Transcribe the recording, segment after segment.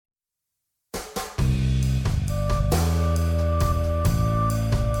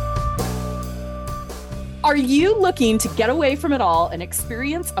Are you looking to get away from it all and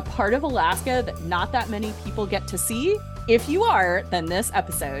experience a part of Alaska that not that many people get to see? If you are, then this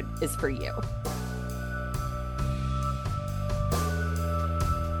episode is for you.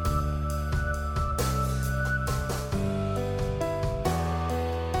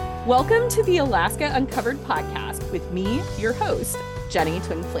 Welcome to the Alaska Uncovered podcast with me, your host, Jenny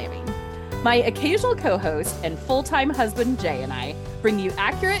Twin Flaming. My occasional co-host and full-time husband, Jay, and I bring you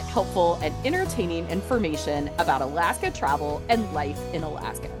accurate, helpful, and entertaining information about Alaska travel and life in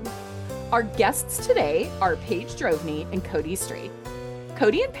Alaska. Our guests today are Paige Drobny and Cody Strathe.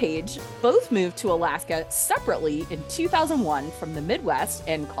 Cody and Paige both moved to Alaska separately in 2001 from the Midwest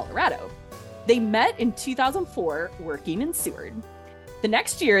and Colorado. They met in 2004 working in Seward. The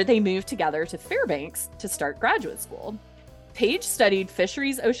next year, they moved together to Fairbanks to start graduate school. Paige studied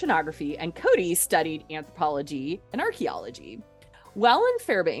fisheries oceanography and Cody studied anthropology and archaeology. While in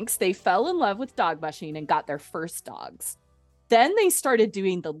Fairbanks, they fell in love with dog mushing and got their first dogs. Then they started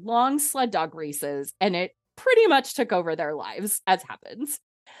doing the long sled dog races, and it pretty much took over their lives, as happens.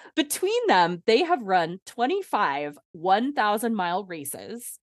 Between them, they have run 25 1,000-mile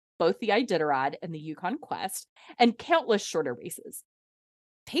races, both the Iditarod and the Yukon Quest, and countless shorter races.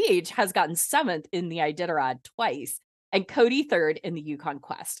 Paige has gotten 7th in the Iditarod twice, and Cody 3rd in the Yukon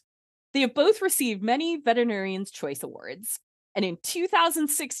Quest. They have both received many Veterinarian's Choice Awards. And in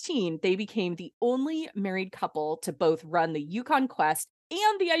 2016, they became the only married couple to both run the Yukon Quest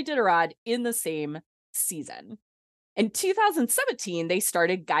and the Iditarod in the same season. In 2017, they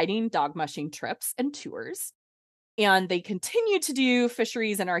started guiding dog mushing trips and tours. And they continue to do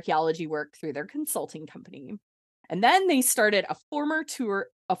fisheries and archaeology work through their consulting company. And then they started a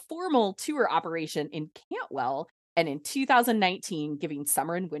formal tour operation in Cantwell, and in 2019, giving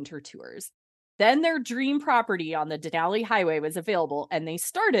summer and winter tours. Then their dream property on the Denali Highway was available, and they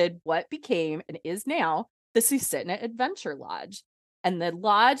started what became and is now the Susitna Adventure Lodge. And the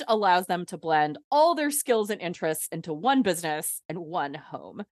lodge allows them to blend all their skills and interests into one business and one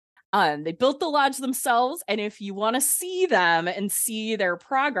home. They built the lodge themselves, and if you want to see them and see their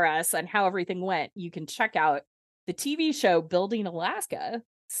progress and how everything went, you can check out the TV show Building Alaska,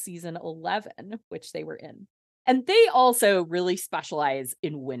 season 11, which they were in. And they also really specialize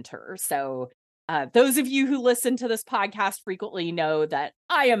in winter. So those of you who listen to this podcast frequently know that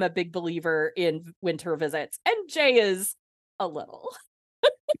I am a big believer in winter visits, and Jay is a little.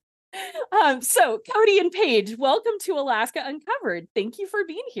 So Cody and Paige, welcome to Alaska Uncovered. Thank you for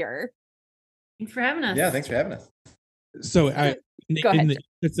being here. Thanks for having us. Yeah, thanks for having us. So in the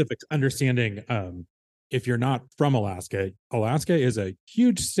specifics, understanding if you're not from Alaska, Alaska is a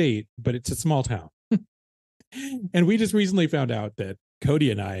huge state, but it's a small town. And we just recently found out that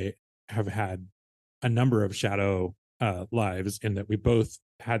Cody and I have had a number of shadow lives in that we both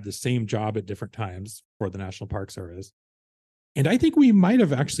had the same job at different times for the National Park Service. And I think we might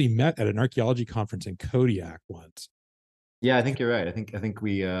have actually met at an archaeology conference in Kodiak once. Yeah, I think you're right. I think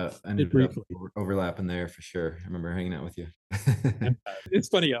we ended up overlapping there for sure. I remember hanging out with you. It's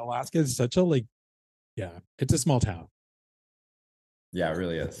funny. Alaska is such a it's a small town. Yeah, it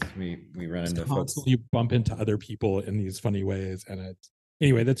really is. We run into folks. You bump into other people in these funny ways, and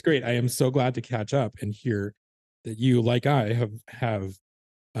anyway, that's great. I am so glad to catch up and hear that you, like I, have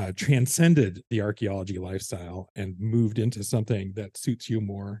transcended the archaeology lifestyle and moved into something that suits you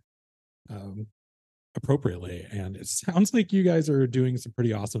more appropriately. And it sounds like you guys are doing some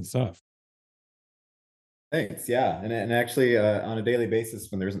pretty awesome stuff. Thanks. Yeah, and actually, on a daily basis,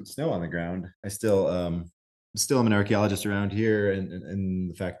 when there isn't snow on the ground, I still am an archaeologist around here,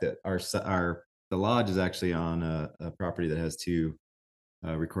 and the fact that the lodge is actually on a property that has 2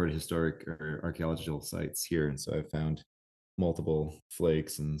 recorded historic or archaeological sites here, and so I've found multiple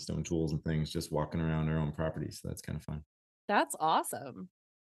flakes and stone tools and things just walking around our own property. So that's kind of fun. That's awesome.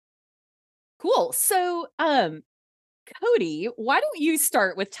 Cool. So, Cody, why don't you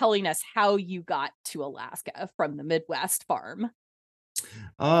start with telling us how you got to Alaska from the Midwest farm?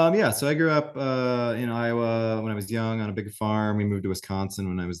 So I grew up in Iowa when I was young on a big farm. We moved to Wisconsin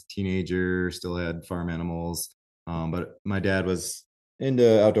when I was a teenager, still had farm animals. But my dad was into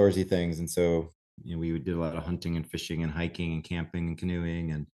outdoorsy things, and so we did a lot of hunting and fishing and hiking and camping and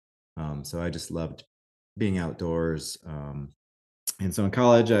canoeing, and so I just loved being outdoors. And so in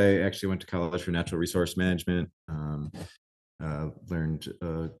college, I actually went to college for natural resource management. Learned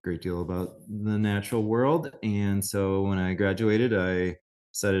a great deal about the natural world. And so when I graduated, I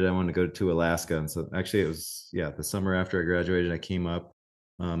decided I wanted to go to Alaska. And so actually it was, the summer after I graduated, I came up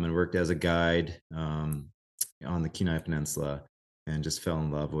and worked as a guide on the Kenai Peninsula and just fell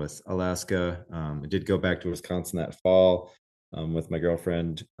in love with Alaska. I did go back to Wisconsin that fall with my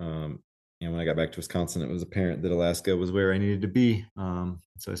girlfriend And when I got back to Wisconsin, it was apparent that Alaska was where I needed to be.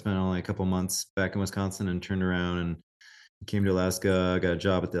 So I spent only a couple months back in Wisconsin and turned around and came to Alaska. I got a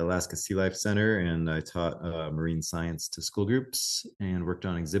job at the Alaska Sea Life Center, and I taught marine science to school groups and worked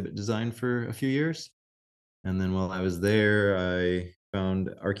on exhibit design for a few years. And then while I was there, I found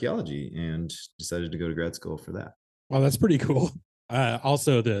archaeology and decided to go to grad school for that. Well, that's pretty cool.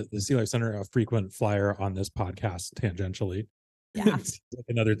 Also, the Sea Life Center, a frequent flyer on this podcast tangentially. Yeah. It's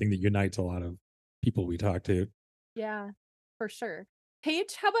another thing that unites a lot of people we talk to. Yeah, for sure.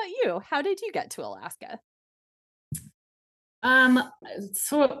 Paige, how about you? How did you get to Alaska?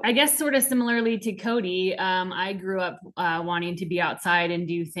 So I guess sort of similarly to Cody, I grew up wanting to be outside and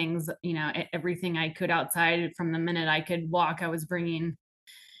do things, everything I could outside. From the minute I could walk, I was bringing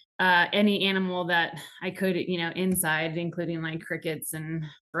any animal that I could, inside, including like crickets and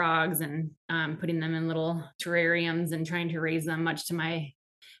frogs, and putting them in little terrariums and trying to raise them, much to my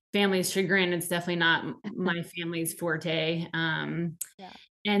family's chagrin. It's definitely not my family's forte. Yeah.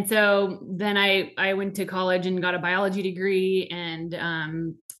 And so then I went to college and got a biology degree, and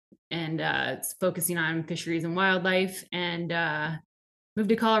focusing on fisheries and wildlife, and moved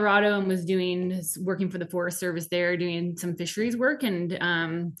to Colorado and was working for the Forest Service there, doing some fisheries work. And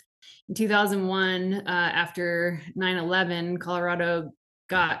in 2001, after 9/11, Colorado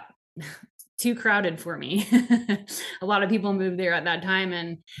got too crowded for me. A lot of people moved there at that time,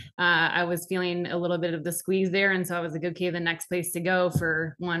 and I was feeling a little bit of the squeeze there. And so I was like, okay, the next place to go,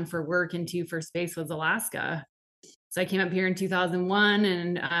 for one, for work, and two, for space, was Alaska. So I came up here in 2001,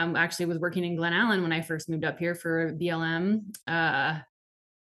 and actually was working in Glen Allen when I first moved up here for BLM.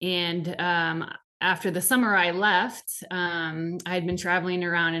 After the summer I left, I had been traveling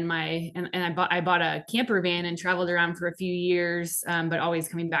around and I bought a camper van and traveled around for a few years, but always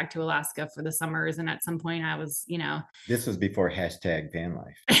coming back to Alaska for the summers. And at some point I was, This was before #van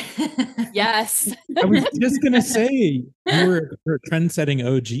life. Yes. I was just going to say, you were a trend-setting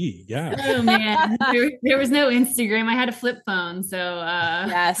OG. Yeah. Oh man, there was no Instagram. I had a flip phone. So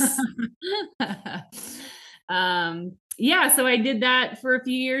yes. Yeah, so I did that for a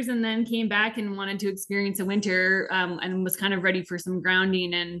few years, and then came back and wanted to experience a winter, and was kind of ready for some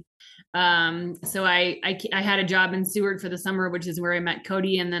grounding. And so I had a job in Seward for the summer, which is where I met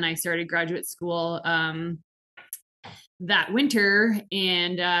Cody. And then I started graduate school that winter,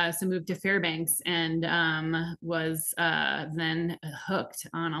 and so moved to Fairbanks, and was then hooked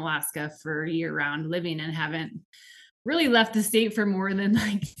on Alaska for year-round living, and haven't really left the state for more than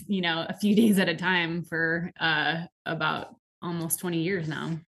a few days at a time for about almost 20 years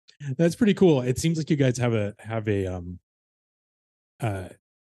now. That's pretty cool. It seems like you guys have a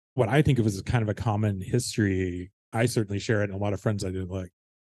what I think of as kind of a common history. I certainly share it, and a lot of friends I do, like,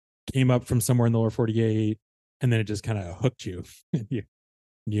 came up from somewhere in the lower 48, and then it just kind of hooked you. you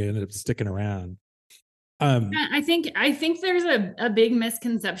ended up sticking around. I think there's a big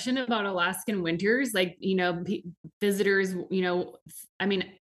misconception about Alaskan winters. Like, visitors, I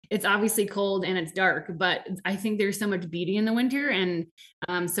mean, it's obviously cold and it's dark, but I think there's so much beauty in the winter. And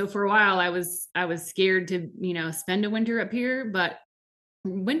so for a while I was scared to, spend a winter up here, but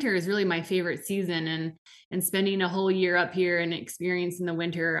winter is really my favorite season, and spending a whole year up here and experiencing the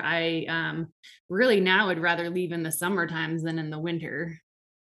winter, I really now would rather leave in the summer times than in the winter.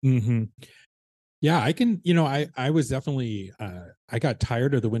 Mm-hmm. Yeah, I can, I was definitely, I got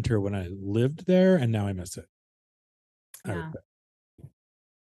tired of the winter when I lived there, and now I miss it. Yeah.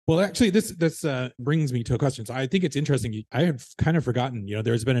 Well, actually, this brings me to a question. So I think it's interesting. I had kind of forgotten,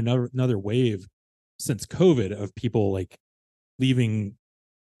 there's been another wave since COVID of people like leaving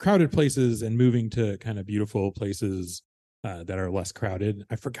crowded places and moving to kind of beautiful places that are less crowded.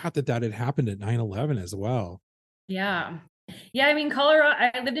 I forgot that had happened at 9/11 as well. Yeah. Yeah, I mean, Colorado,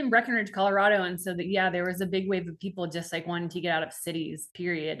 I lived in Breckenridge, Colorado. And so there was a big wave of people just like wanting to get out of cities,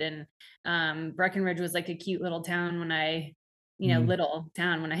 period. And Breckenridge was like a cute little town when I, little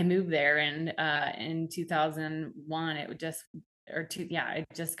town when I moved there. And in 2001, it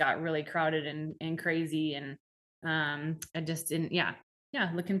just got really crowded and crazy. And I just didn't,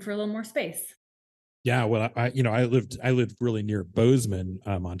 looking for a little more space. Yeah, well, I lived really near Bozeman,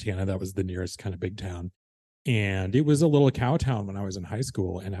 Montana. That was the nearest kind of big town. And it was a little cow town when I was in high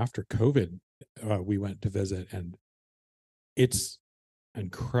school. And after COVID, we went to visit, and it's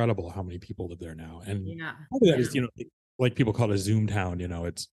incredible how many people live there now. And that is, like people call it a Zoom town.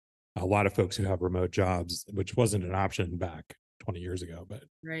 It's a lot of folks who have remote jobs, which wasn't an option back 20 years ago. But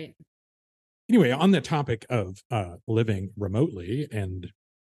right. Anyway, on the topic of living remotely and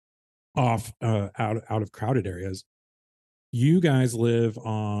off out of crowded areas, you guys live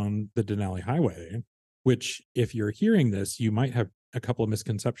on the Denali Highway, which, if you're hearing this, you might have a couple of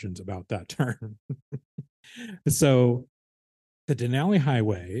misconceptions about that term. So the Denali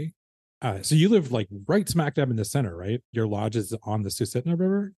Highway. So you live like right smack dab in the center, right? Your lodge is on the Susitna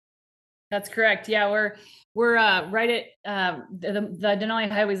River. That's correct. Yeah, we're right at the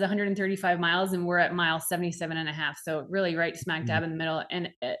Denali Highway is 135 miles, and we're at mile 77 and a half. So really, right smack dab in the middle, and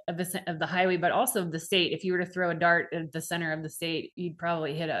of the highway, but also of the state. If you were to throw a dart at the center of the state, you'd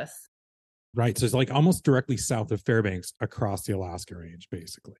probably hit us. Right. So it's like almost directly south of Fairbanks across the Alaska Range,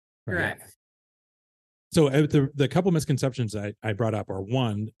 basically. Right? Correct. So the couple misconceptions I brought up are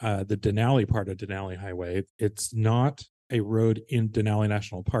one, the Denali part of Denali Highway. It's not a road in Denali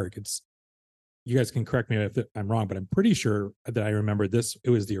National Park. You guys can correct me if I'm wrong, but I'm pretty sure that I remember this. It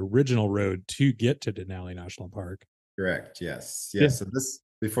was the original road to get to Denali National Park. Correct. Yes. Yes. Yeah. So this,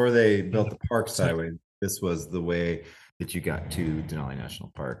 before they built the Parks Highway, this was the way that you got to Denali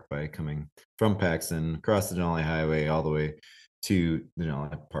National Park by coming from Paxton, across the Denali Highway, all the way to the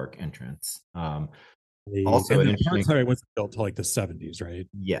Denali Park entrance. Also, and the Parks Highway wasn't built till like the 70s, right?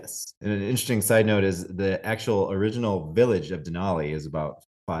 Yes. And an interesting side note is the actual original village of Denali is about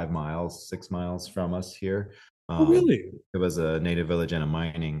 6 miles from us here. Oh, really? It was a native village and a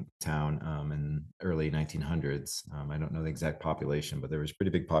mining town in early 1900s. I don't know the exact population, but there was a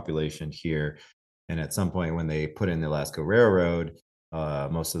pretty big population here. And at some point when they put in the Alaska Railroad,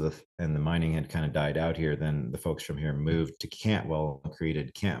 most of the mining had kind of died out here. Then the folks from here moved to Cantwell,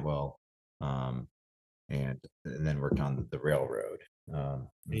 created Cantwell, and then worked on the railroad.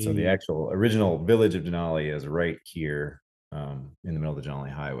 And so the actual original village of Denali is right here in the middle of the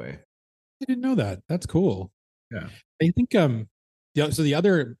Denali Highway. I didn't know that. That's cool. Yeah. I think so the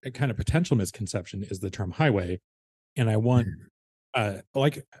other kind of potential misconception is the term highway. And I want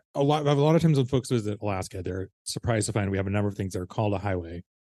like a lot of times when folks visit Alaska, they're surprised to find we have a number of things that are called a highway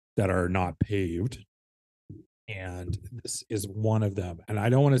that are not paved. And this is one of them. And I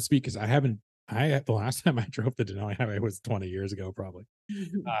don't want to speak because the last time I drove the Denali Highway was 20 years ago, probably.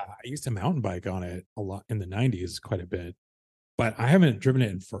 I used to mountain bike on it a lot in the 90s, quite a bit, but I haven't driven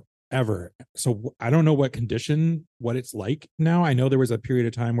it in forever. So I don't know what it's like now. I know there was a period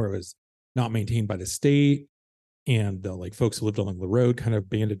of time where it was not maintained by the state, and the like folks who lived along the road kind of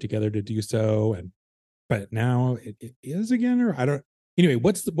banded together to do so. But now it is again, or I don't. Anyway,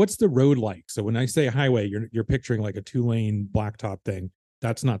 what's the road like? So when I say highway, you're picturing like a 2-lane blacktop thing.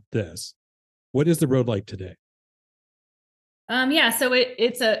 That's not this. What is the road like today? So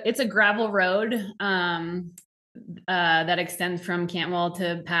it's a gravel road that extends from Cantwell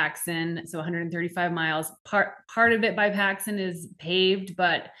to Paxton, so 135 miles. Part of it by Paxton is paved,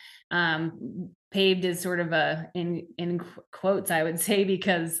 but paved is sort of in quotes, I would say,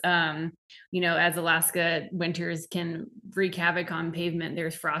 because as Alaska winters can wreak havoc on pavement,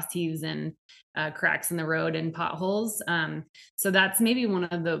 there's frost heaves and cracks in the road and potholes. So that's maybe one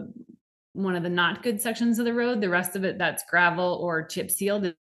of the not good sections of the road. The rest of it that's gravel or chip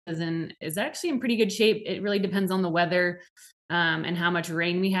sealed is actually in pretty good shape. It really depends on the weather and how much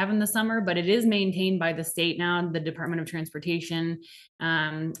rain we have in the summer, but it is maintained by the state now, the Department of Transportation.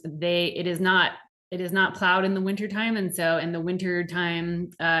 It is not plowed in the wintertime. And so in the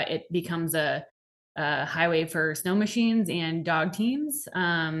wintertime, it becomes a highway for snow machines and dog teams.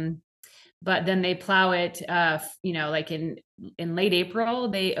 But then they plow it, like in late April,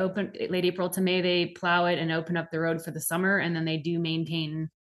 late April to May, they plow it and open up the road for the summer. And then they do maintain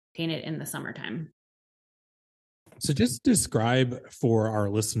it in the summertime. So just describe for our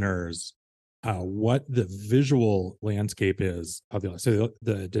listeners what the visual landscape is of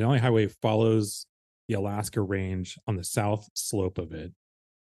the Denali Highway follows the Alaska Range on the south slope of it.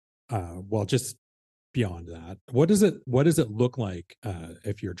 Well, just beyond that, what does it look like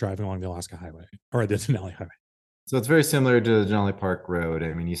if you're driving along the Alaska Highway or the Denali Highway? So it's very similar to the Denali Park Road.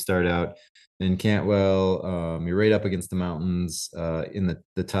 I mean, you start out in Cantwell, you're right up against the mountains in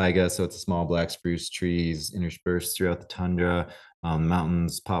the taiga. So it's small black spruce trees interspersed throughout the tundra.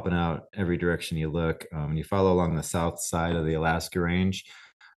 Mountains popping out every direction you look. And you follow along the south side of the Alaska Range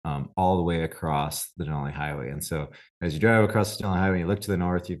all the way across the Denali Highway. And so as you drive across the Denali Highway, you look to the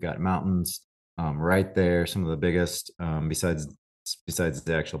north, you've got mountains right there, some of the biggest besides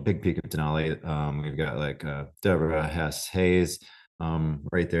the actual big peak of Denali. We've got like Deborah, Hess, Hayes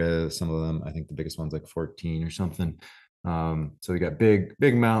right there. Some of them, I think the biggest one's like 14 or something. So we got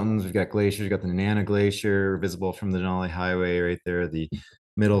big mountains. We've got glaciers. We've got the Nana Glacier visible from the Denali Highway right there. The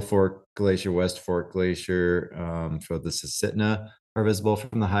Middle Fork Glacier, West Fork Glacier for the Susitna are visible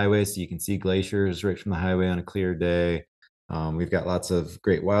from the highway. So you can see glaciers right from the highway on a clear day. We've got lots of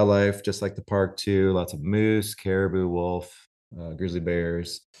great wildlife, just like the park too. Lots of moose, caribou, wolf, grizzly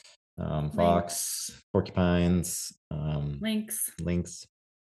bears. fox, porcupines, lynx.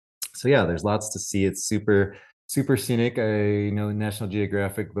 So yeah, there's lots to see. It's super scenic. I know National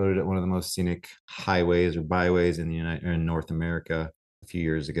Geographic voted it one of the most scenic highways or byways in in North America a few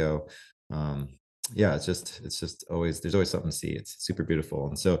years ago. Yeah, it's just always, there's always something to see. It's super beautiful.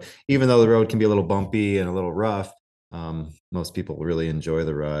 And so even though the road can be a little bumpy and a little rough, most people really enjoy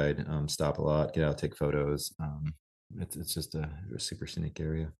the ride, stop a lot, get out, take photos. It's just a super scenic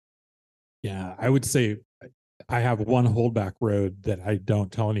area. Yeah, I would say I have one holdback road that I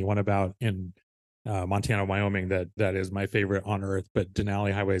don't tell anyone about in Montana, Wyoming, that is my favorite on earth, but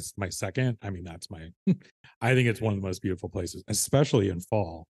Denali Highway is my second. I mean, that's my I think it's one of the most beautiful places, especially in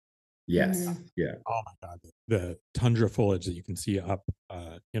fall. Yes. Mm-hmm. Yeah. Oh my God. The tundra foliage that you can see up,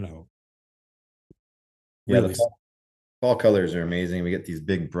 really. The fall colors are amazing. We get these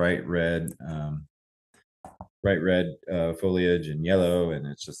big bright red foliage and yellow, and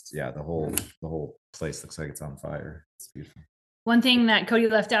it's just, yeah, the whole place looks like it's on fire. It's beautiful. One thing that Cody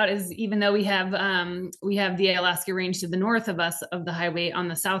left out is, even though we have the Alaska Range to the north of us of the highway, on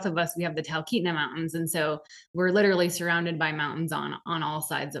the south of us we have the Talkeetna Mountains, and so we're literally surrounded by mountains on all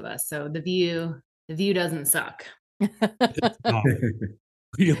sides of us. So the view doesn't suck.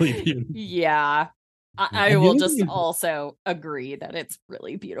 Really beautiful. Yeah, I will just also agree that it's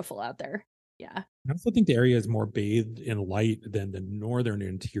really beautiful out there. Yeah, I also think the area is more bathed in light than the northern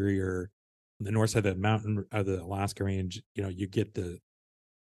interior. On the north side of the mountain of the Alaska Range, you get I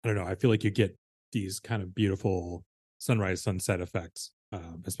don't know, I feel like you get these kind of beautiful sunrise sunset effects,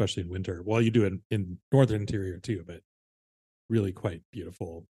 especially in winter. Well, you do it in northern interior too, but really quite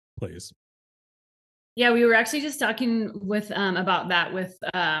beautiful place. Yeah, we were actually just talking with about that with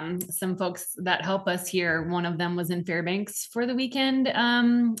some folks that help us here. One of them was in Fairbanks for the weekend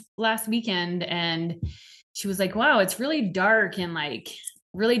last weekend, and she was like, wow, it's really dark and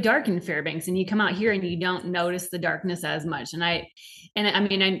really dark in Fairbanks, and you come out here and you don't notice the darkness as much. And I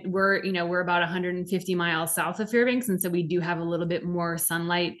mean, we're about 150 miles south of Fairbanks, and so we do have a little bit more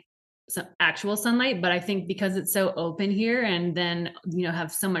sunlight, some actual sunlight, but I think because it's so open here, and then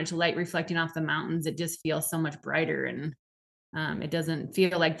have so much light reflecting off the mountains, it just feels so much brighter, and it doesn't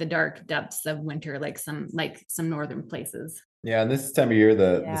feel like the dark depths of winter like some northern places. Yeah, and this time of year,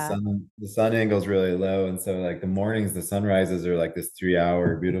 the sun angle's really low, and so like the mornings, the sunrises are like this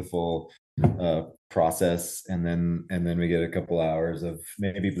 3-hour beautiful process, and then we get a couple hours of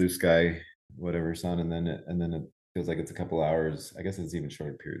maybe blue sky, whatever sun, and then it feels like it's a couple hours. I guess it's even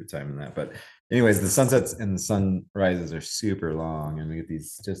shorter period of time than that. But anyways, the sunsets and the sunrises are super long, and we get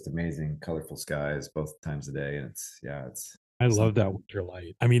these just amazing, colorful skies both times a day, and I love that winter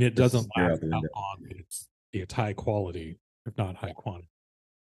light. I mean, it doesn't last that long. It's high quality, if not high quantity.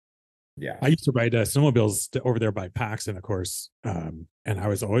 Yeah. I used to ride snowmobiles over there by Paxton, of course. And I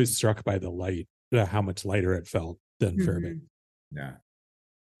was always struck by the light, how much lighter it felt than Fairbanks. Yeah.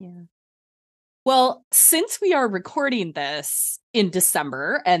 Yeah. Well, since we are recording this in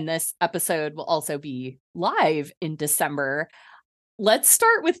December, and this episode will also be live in December, let's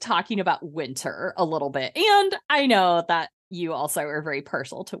start with talking about winter a little bit. And I know that you also are very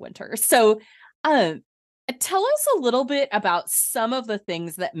partial to winter. So tell us a little bit about some of the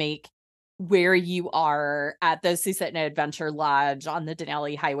things that make where you are at the Susitna Adventure Lodge on the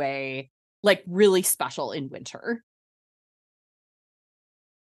Denali Highway like really special in winter.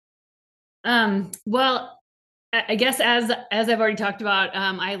 Well, I guess as I've already talked about,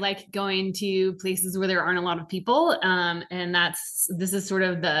 I like going to places where there aren't a lot of people, and this is sort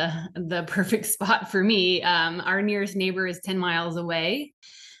of the perfect spot for me. Our nearest neighbor is 10 miles away,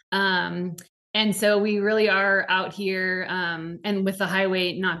 and so we really are out here, and with the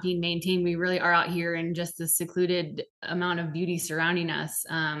highway not being maintained, we really are out here in just the secluded amount of beauty surrounding us.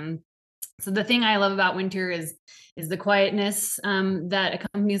 So the thing I love about winter is the quietness that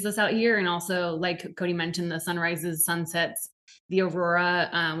accompanies us out here, and also, like Cody mentioned, the sunrises, sunsets, the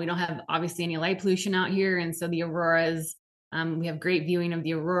aurora. We don't have obviously any light pollution out here, and so the auroras, we have great viewing of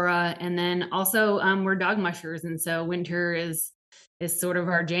the aurora. And then also we're dog mushers, and so winter is sort of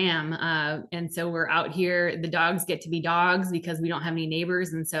our jam. And so we're out here. The dogs get to be dogs because we don't have any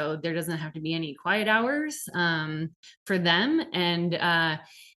neighbors, and so there doesn't have to be any quiet hours for them.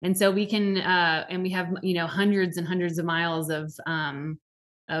 And so we can, and we have, hundreds and hundreds of miles of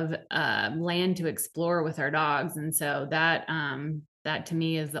land to explore with our dogs. And so that to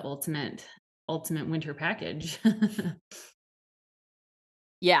me is the ultimate winter package.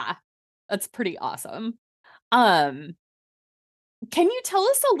 Yeah, that's pretty awesome. Can you tell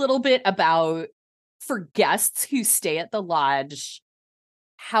us a little bit about, for guests who stay at the lodge,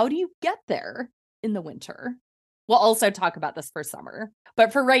 how do you get there in the winter? We'll also talk about this for summer.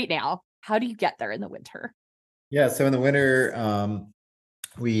 But for right now, how do you get there in the winter? Yeah, so in the winter,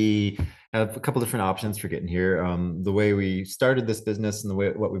 we have a couple different options for getting here. The way we started this business and the way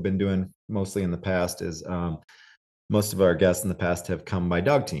what we've been doing mostly in the past is most of our guests in the past have come by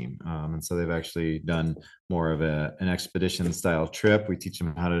dog team. And so they've actually done more of an expedition style trip. We teach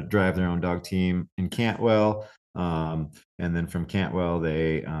them how to drive their own dog team in Cantwell. And then from Cantwell,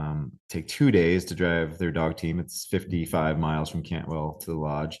 they take 2 days to drive their dog team. It's 55 miles from Cantwell to the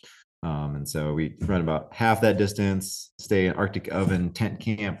lodge. And so we run about half that distance, stay in Arctic Oven tent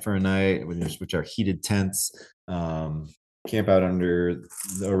camp for a night, which are heated tents. Camp out under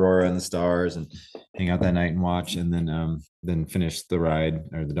the aurora and the stars and hang out that night and watch, and then finish the ride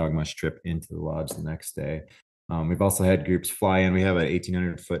or the dog mush trip into the lodge the next day. We've also had groups fly in. We have an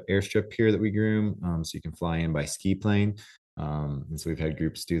 1,800-foot airstrip here that we groom, so you can fly in by ski plane. And so we've had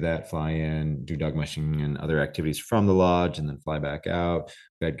groups do that, fly in, do dog mushing and other activities from the lodge, and then fly back out.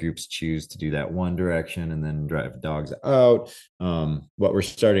 We've had groups choose to do that one direction and then drive dogs out. What we're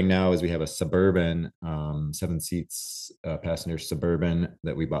starting now is we have a Suburban, 7 seats passenger Suburban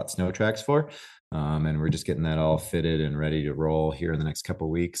that we bought snow tracks for. And we're just getting that all fitted and ready to roll here in the next couple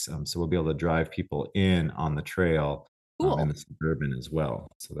of weeks. So we'll be able to drive people in on the trail in the Suburban as well.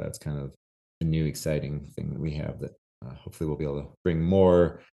 So that's kind of a new exciting thing that we have that hopefully we'll be able to bring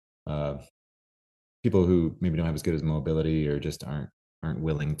more people who maybe don't have as good as mobility or just aren't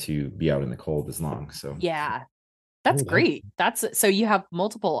willing to be out in the cold as long. So yeah, that's great. That's so you have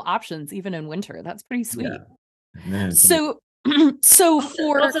multiple options even in winter. That's pretty sweet. Yeah. So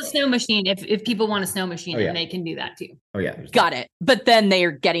for also snow machine, if people want a snow machine, and they can do that too. Oh yeah, got it. But then they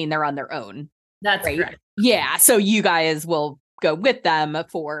are getting there on their own. That's right. Correct. Yeah, so you guys will go with them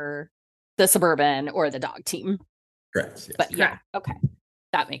for the Suburban or the dog team. Correct. Yes. But yeah, okay,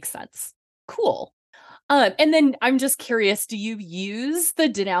 that makes sense. Cool. And then I'm just curious, do you use the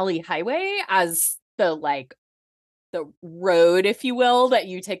Denali Highway as the road, if you will, that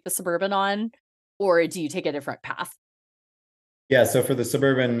you take the Suburban on, or do you take a different path? Yeah, so for the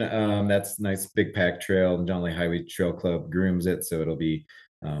Suburban, that's nice big packed trail, and Denali Highway Trail Club grooms it, so it'll be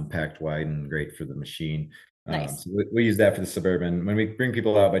packed wide and great for the machine. Nice. So we use that for the Suburban. When we bring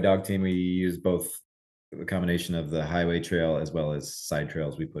people out by dog team, we use both the combination of the highway trail as well as side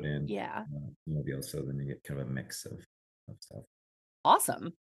trails we put in. Yeah. So then you get kind of a mix of stuff.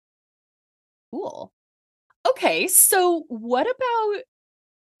 Awesome. Cool. Okay, so what about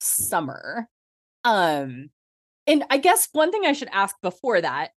summer? And I guess one thing I should ask before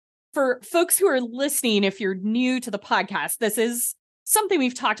that, for folks who are listening, if you're new to the podcast, this is something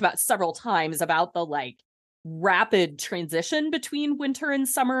we've talked about several times about the rapid transition between winter and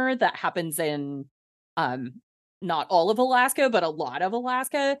summer that happens in not all of Alaska, but a lot of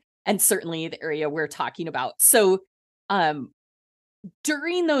Alaska, and certainly the area we're talking about. So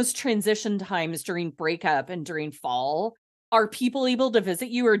during those transition times, during breakup and during fall, are people able to visit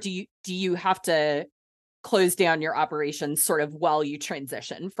you, or do you have to close down your operations sort of while you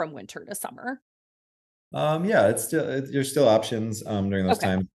transition from winter to summer? Yeah, there's still options during those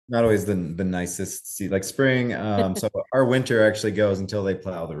times. Not always the nicest see, like spring. So our winter actually goes until they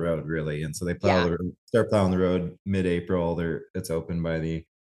plow the road, really. And so they start plowing the road mid-April. It's open by the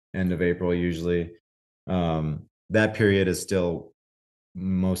end of April usually. That period is still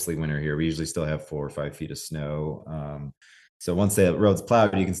mostly winter here. We usually still have 4 or 5 feet of snow. So once the road's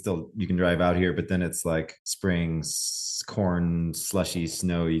plowed, you can drive out here, but then it's like spring, corn, slushy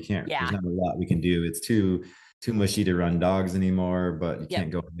snow. There's not a lot we can do. It's too mushy to run dogs anymore, but you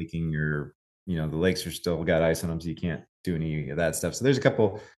can't go hiking the lakes are still got ice on them, so you can't do any of that stuff. So there's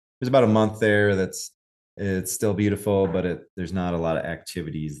about a month there it's still beautiful, but there's not a lot of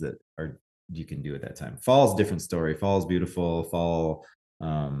activities that you can do at that time. Fall's a different story. Fall's beautiful. Fall,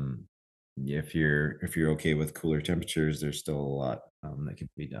 if you're okay with cooler temperatures, there's still a lot that can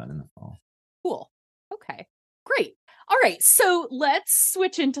be done in the fall. Cool. Okay, great. All right, so let's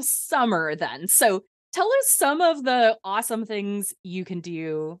switch into summer then. So tell us some of the awesome things you can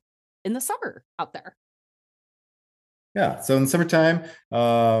do in the summer out there. Yeah, so in the summertime,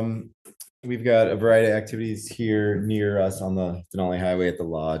 we've got a variety of activities here near us on the Denali Highway at the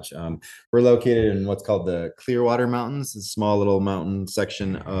lodge. We're located in what's called the Clearwater Mountains, a small little mountain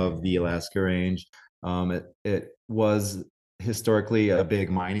section of the Alaska Range. It was historically a big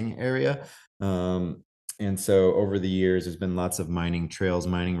mining area. And so over the years, there's been lots of mining trails,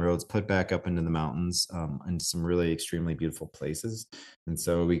 mining roads put back up into the mountains and some really extremely beautiful places. And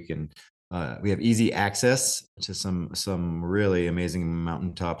so we have easy access to some really amazing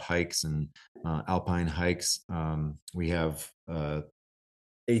mountaintop hikes and alpine hikes. We have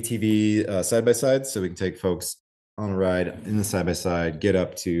ATV side by side, so we can take folks on a ride in the side-by-side, get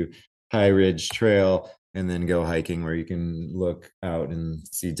up to High Ridge Trail, and then go hiking where you can look out and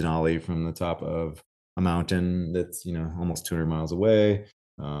see Denali from the top of a mountain that's, almost 200 miles away.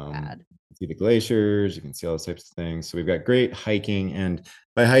 See the glaciers, you can see all those types of things. So we've got great hiking, and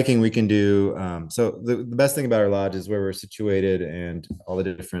by hiking we can do so the best thing about our lodge is where we're situated and all the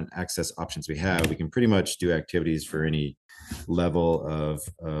different access options we have. We can pretty much do activities for any level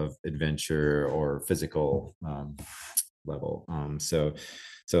of adventure or physical level.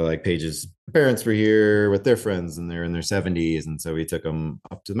 So like Paige's parents were here with their friends and they're in their 70s. And so we took them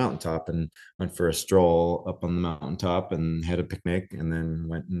up to the mountaintop and went for a stroll up on the mountaintop and had a picnic, and then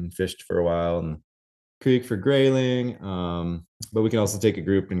went and fished for a while in the creek for grayling. But we can also take a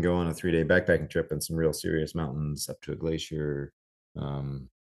group and go on a 3-day backpacking trip in some real serious mountains up to a glacier. And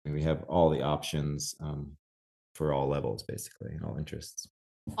we have all the options for all levels, basically, and all interests.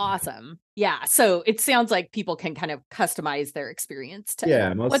 Awesome. Yeah. So it sounds like people can kind of customize their experience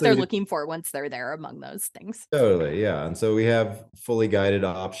to what they're looking for once they're there among those things. Totally. Yeah. And so we have fully guided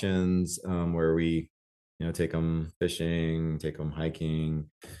options where we, take them fishing, take them hiking,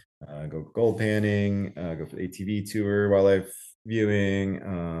 go gold panning, go for the ATV tour, wildlife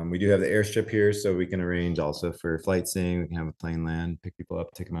viewing. We do have the airstrip here, so we can arrange also for flight seeing. We can have a plane land, pick people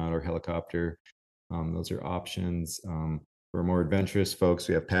up, take them out, or helicopter. Those are options. For more adventurous folks,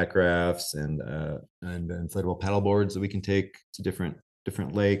 we have pack rafts and inflatable paddle boards that we can take to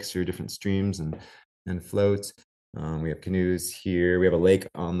different lakes or different streams and floats. We have canoes here. We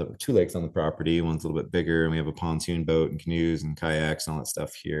have two lakes on the property. One's a little bit bigger, and we have a pontoon boat and canoes and kayaks and all that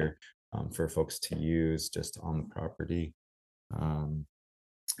stuff here for folks to use just on the property.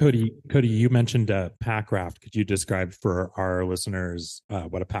 Cody, you mentioned a pack raft. Could you describe for our listeners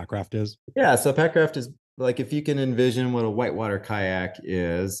what a pack raft is? Yeah, so a pack raft is like, if you can envision what a whitewater kayak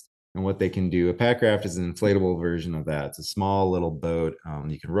is and what they can do, a pack raft is an inflatable version of that. It's a small little boat.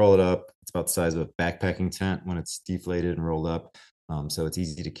 You can roll it up. It's about the size of a backpacking tent when it's deflated and rolled up. So it's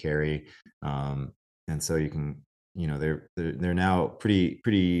easy to carry. And so you can, they're now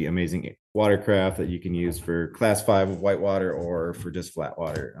pretty amazing watercraft that you can use for class 5 whitewater or for just flat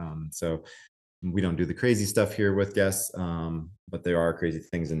water. So we don't do the crazy stuff here with guests, but there are crazy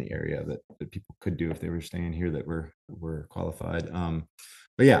things in the area that people could do if they were staying here that were qualified.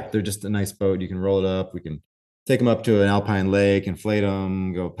 But yeah, they're just a nice boat. You can roll it up. We can take them up to an alpine lake, inflate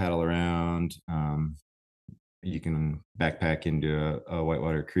them, go paddle around. You can backpack into a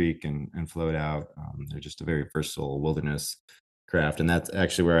whitewater creek and float out. They're just a very versatile wilderness craft. And that's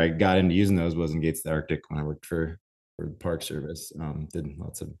actually where I got into using those, was in Gates of the Arctic when I worked for the Park Service. Did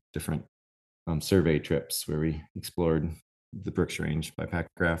lots of different survey trips where we explored the Brooks Range by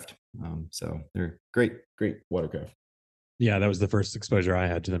packcraft. So they're great watercraft. Yeah, that was the first exposure I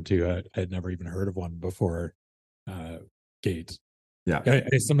had to them too. I had never even heard of one before Gates. Yeah.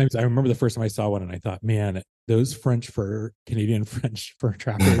 I remember the first time I saw one and I thought, man, those Canadian French fur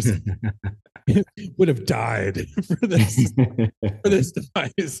trappers would have died for this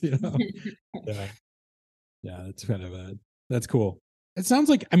device, Yeah, that's kind of that's cool. It sounds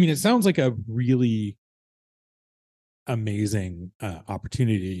like a really amazing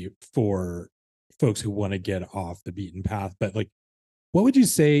opportunity for folks who want to get off the beaten path. But like, what would you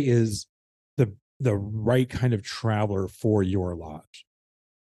say is the right kind of traveler for your lodge?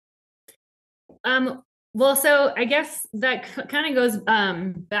 Well, so I guess that kind of goes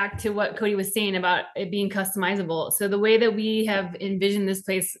back to what Cody was saying about it being customizable. So the way that we have envisioned this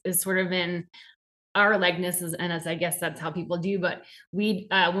place is sort of in our likenesses, and as I guess that's how people do. But we,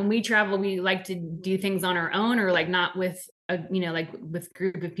 when we travel, we like to do things on our own, or like not with with a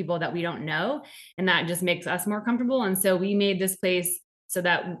group of people that we don't know, and that just makes us more comfortable. And so we made this place so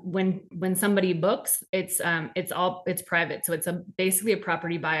that when somebody books, it's private. So it's basically a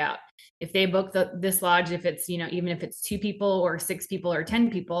property buyout. If they book this lodge, if it's, even if it's 2 people or 6 people or 10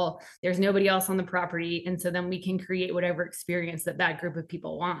 people, there's nobody else on the property. And so then we can create whatever experience that group of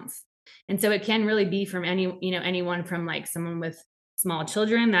people wants. And so it can really be from anyone from like someone with small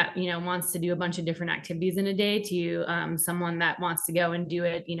children that, wants to do a bunch of different activities in a day to someone that wants to go and do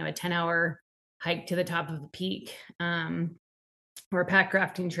it, a 10-hour hike to the top of the peak. Or a pack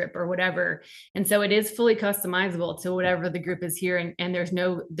crafting trip or whatever. And so it is fully customizable to whatever the group is here. And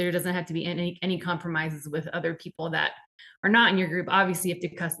there doesn't have to be any compromises with other people that are not in your group. Obviously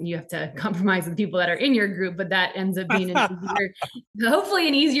you have to compromise with people that are in your group, but that ends up being hopefully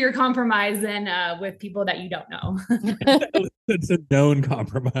an easier compromise than with people that you don't know. It's a known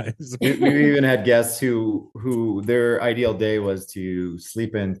compromise. We even had guests who their ideal day was to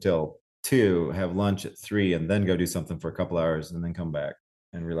sleep in till 2, have lunch at 3, and then go do something for a couple hours and then come back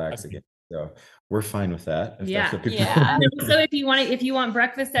and relax again. So we're fine with that. If Yeah. that's what people Yeah. So if you want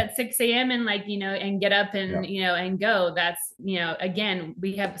breakfast at 6 a.m. and and get up and, and go, that's, again,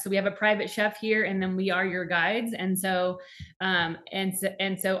 we have a private chef here, and then we are your guides. And so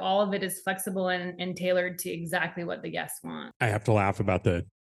all of it is flexible and tailored to exactly what the guests want. I have to laugh about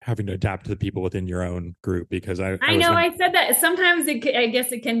having to adapt to the people within your own group, because I said that sometimes I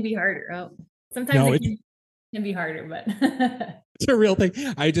guess it can be harder. Sometimes it can be harder, but it's a real thing.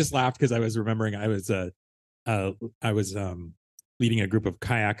 I just laughed because I was remembering I was leading a group of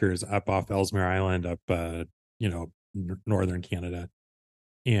kayakers up off Ellesmere Island, up northern Canada,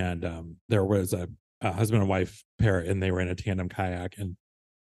 and there was a husband and wife pair, and they were in a tandem kayak, and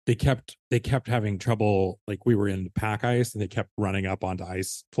they kept having trouble. Like, we were in pack ice, and they kept running up onto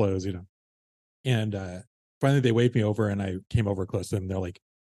ice floes, and finally they waved me over, and I came over close to them. They're like,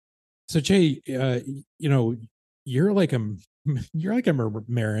 "So Jay, you're like a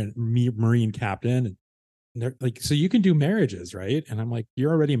marine captain." And they're like, "So you can do marriages, right?" And I'm like,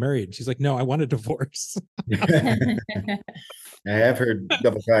 "You're already married." She's like, "No, I want a divorce." I have heard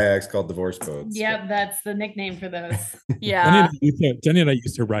double kayaks called divorce boats. Yep, that's the nickname for those. Yeah. Jenny and I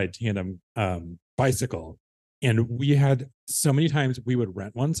used to ride tandem bicycle, and we had so many times we would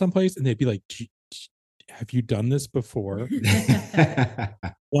rent one someplace, and they'd be like, "Have you done this before?"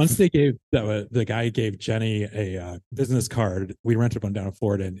 Once they gave the guy gave Jenny a business card. We rented one down in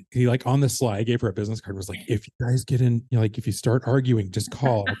Florida, and he, like, on the sly, gave her a business card and was like, "If you guys get in, if you start arguing, just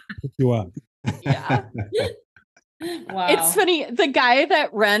call. I'll pick you up." Yeah. Wow. It's funny. The guy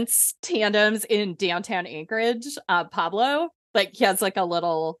that rents tandems in downtown Anchorage, Pablo, like, he has like a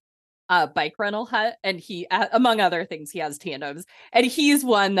little bike rental hut, and he, among other things, he has tandems, and he's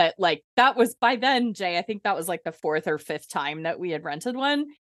one that, like, that was, by then, Jay, I think that was like the 4th or 5th time that we had rented one,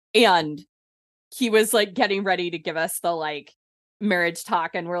 and he was like getting ready to give us the like marriage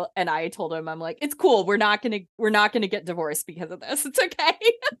talk, and I told him, I'm like, "It's cool, we're not gonna get divorced because of this, it's okay."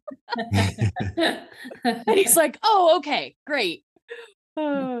 And he's like, "Oh, okay, great."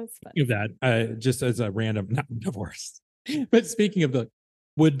 Oh, it's funny. Of that, just as a random, not divorce, but speaking of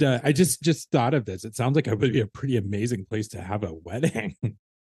I just thought of this. It sounds like it would be a pretty amazing place to have a wedding.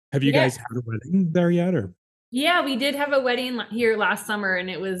 Have you guys had a wedding there yet? Or yeah, we did have a wedding here last summer, and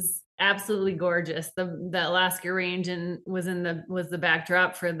it was absolutely gorgeous. The Alaska Range was the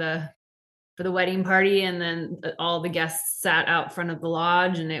backdrop for the wedding party, and then all the guests sat out front of the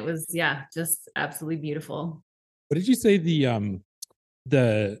lodge, and it was just absolutely beautiful. what did you say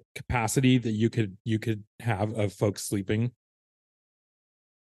the capacity that you could have of folks sleeping?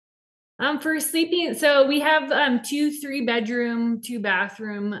 For sleeping, so we have 2 3-bedroom,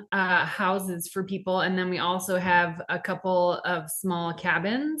 2-bathroom houses for people, and then we also have a couple of small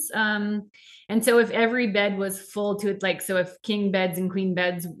cabins. And so if every bed was full to it, like, so if king beds and queen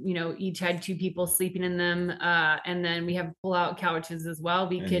beds, each had 2 people sleeping in them, and then we have pull-out couches as well.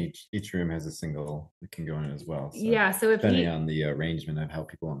 Each room has a single that can go in as well. So so if depending on the arrangement of how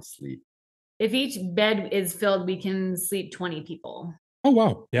people want to sleep, if each bed is filled, we can sleep 20 people. Oh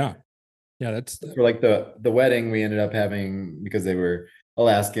wow, yeah. Yeah, that's for like the wedding we ended up having, because they were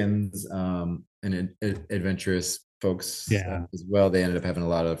Alaskans and adventurous folks as well. They ended up having a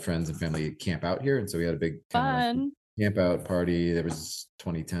lot of friends and family camp out here, and so we had a big Fun camp out party. There was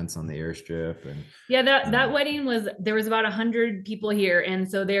 20 tents on the airstrip, and that wedding there was about 100 people here, and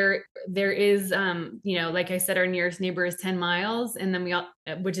so there is like I said, our nearest neighbor is 10 miles, and then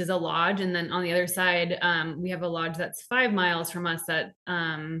which is a lodge, and then on the other side we have a lodge that's 5 miles from us that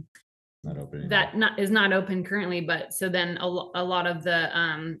not open is not open currently, but so then a lot of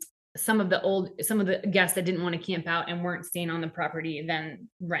the some of the guests that didn't want to camp out and weren't staying on the property then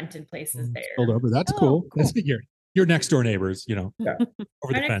rented places there. Spilled over. That's cool. That's your next door neighbors, Yeah. Over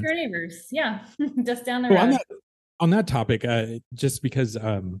the fence. Next door neighbors, just down the road. On that topic, just because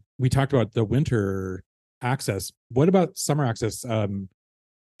we talked about the winter access, what about summer access?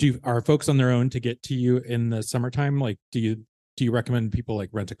 Are folks on their own to get to you in the summertime? Like, do you recommend people like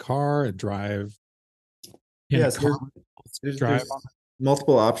rent a car and drive? Yes, there's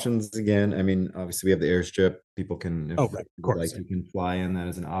multiple options. Again, I mean, obviously we have the airstrip. People can, of course, you can fly in. That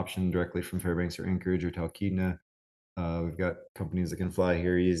as an option directly from Fairbanks or Anchorage or Talkeetna. We've got companies that can fly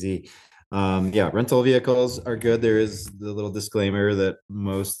here easy. Rental vehicles are good. There is the little disclaimer that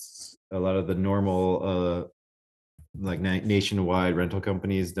a lot of the normal nationwide rental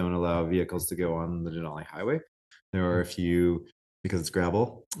companies don't allow vehicles to go on the Denali Highway. There are a few, because it's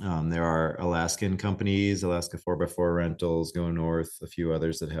gravel. There are Alaskan companies, Alaska 4x4 rentals going north, a few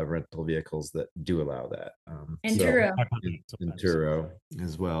others that have rental vehicles that do allow that. And Turo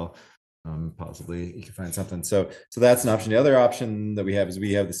as well. Possibly you can find something. So that's an option. The other option that we have is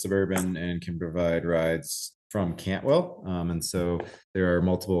we have the Suburban and can provide rides from Cantwell. And so there are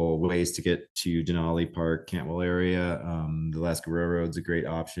multiple ways to get to Denali Park, Cantwell area. The Alaska Railroad's a great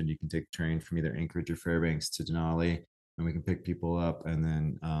option. You can take a train from either Anchorage or Fairbanks to Denali, and we can pick people up. And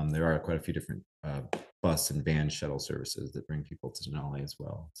then there are quite a few different bus and van shuttle services that bring people to Denali as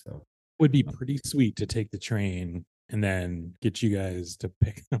well. So would be pretty sweet to take the train and then get you guys to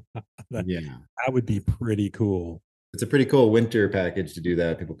pick them up. That would be pretty cool. It's a pretty cool winter package to do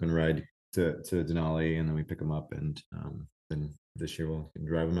that. People can ride to Denali, and then we pick them up, and then this year we'll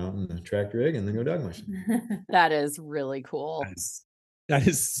drive them out in the tractor rig and then go dog mushing. That is really cool. That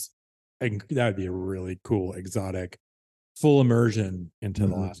would be a really cool, exotic, full immersion into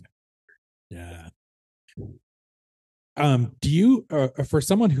Alaska. Yeah. Do you, for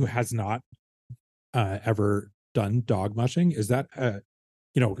someone who has not ever done dog mushing, is that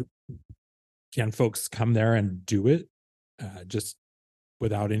can folks come there and do it just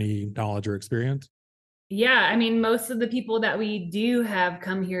without any knowledge or experience? Yeah, I mean, most of the people that we do have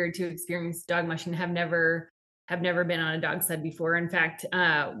come here to experience dog mushing have never been on a dog sled before. In fact,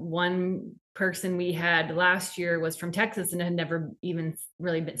 one person we had last year was from Texas and had never even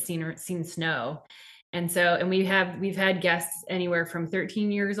really seen snow. And we've had guests anywhere from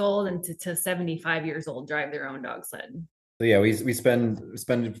 13 years old and to 75 years old drive their own dog sled. So yeah, we spend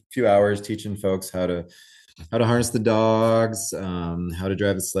a few hours teaching folks how to harness the dogs, how to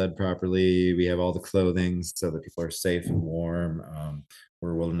drive the sled properly. We have all the clothing so that people are safe and warm.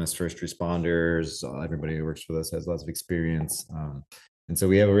 We're wilderness first responders. Everybody who works with us has lots of experience. And so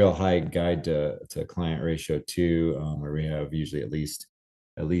we have a real high guide to client ratio too, where we have usually at least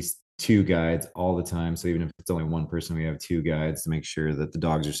 2 guides all the time. So even if it's only one person, we have 2 guides to make sure that the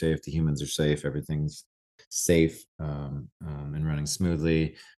dogs are safe, the humans are safe, everything's safe and running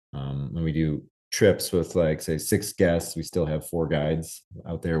smoothly. When we do trips with say 6 guests, we still have 4 guides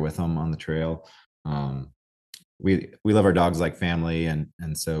out there with them on the trail. We love our dogs like family, and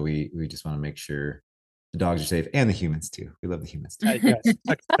so we just want to make sure the dogs are safe, and the humans too. We love the humans too. Yes,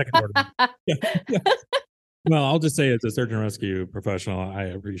 second order. Yeah. Well, I'll just say, as a search and rescue professional, I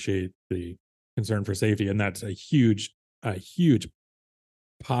appreciate the concern for safety, and that's a huge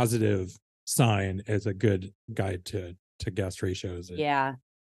positive sign as a good guide to guest ratios. Yeah,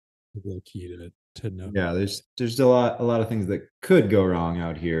 real key to know. Yeah, there's a lot of things that could go wrong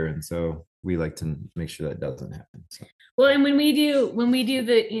out here, and so we like to make sure that doesn't happen. So. Well, and when we do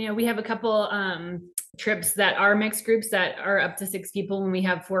the, we have a couple trips that are mixed groups that are up to 6 people when we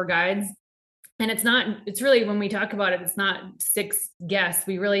have 4 guides. And it's really, when we talk about it, it's not 6 guests.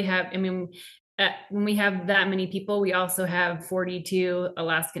 We really have, when we have that many people, we also have 42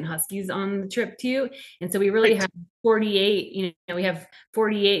 Alaskan Huskies on the trip too. And so we really have 48, we have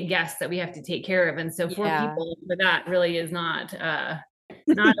 48 guests that we have to take care of. And so 4 people for that really is not over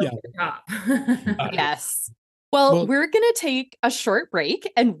the top. Yes. Well, we're going to take a short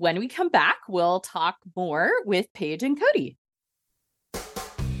break. And when we come back, we'll talk more with Paige and Cody.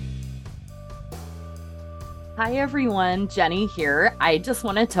 Hi, everyone. Jenny here. I just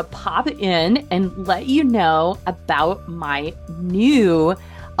wanted to pop in and let you know about my new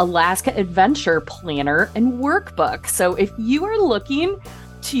Alaska Adventure Planner and Workbook. So if you are looking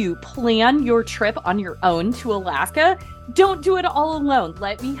to plan your trip on your own to Alaska, don't do it all alone.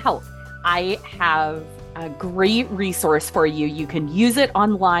 Let me help. I have a great resource for you. You can use it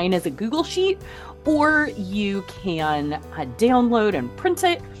online as a Google Sheet, or you can download and print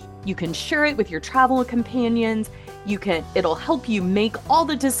it. You can share it with your travel companions. It'll help you make all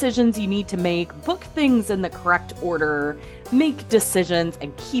the decisions you need to make, book things in the correct order, make decisions,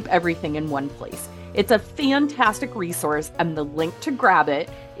 and keep everything in one place. It's a fantastic resource, and the link to grab it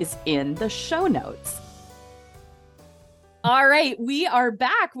is in the show notes. All right, we are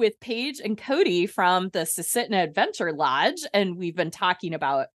back with Paige and Cody from the Susitna Adventure Lodge, and we've been talking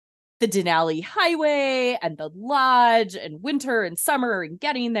about the Denali Highway and the lodge and winter and summer and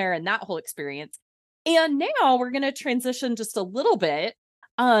getting there and that whole experience. And now we're going to transition just a little bit.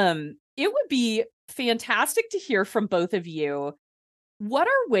 It would be fantastic to hear from both of you. What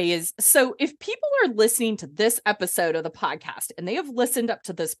are ways? So if people are listening to this episode of the podcast and they have listened up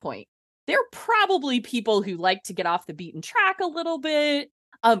to this point, they're probably people who like to get off the beaten track a little bit,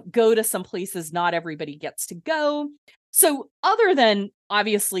 go to some places not everybody gets to go. So other than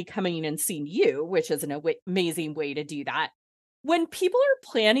obviously coming and seeing you, which is an amazing way to do that, when people are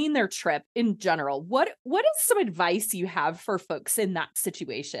planning their trip in general, what is some advice you have for folks in that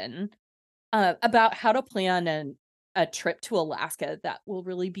situation about how to plan a trip to Alaska that will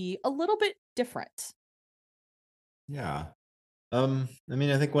really be a little bit different? Yeah. I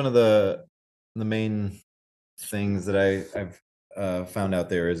mean, I think one of the main things that I've found out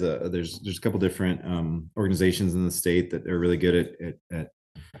there is there's a couple different organizations in the state that are really good at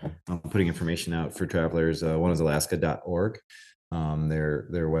putting information out for travelers. One is Alaska.org. Their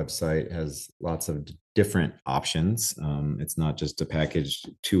website has lots of different options. It's not just a package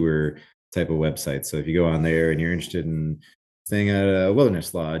tour type of website. So if you go on there and you're interested in staying at a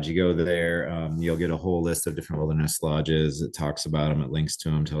wilderness lodge, you go there, you'll get a whole list of different wilderness lodges. It talks about them, it links to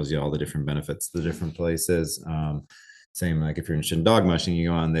them, tells you all the different benefits, the different places. Same like if you're interested in dog mushing, you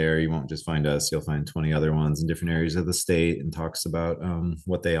go on there, you won't just find us, you'll find 20 other ones in different areas of the state, and talks about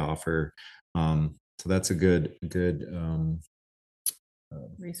what they offer. So that's a good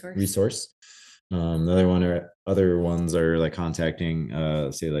resource. The other ones are like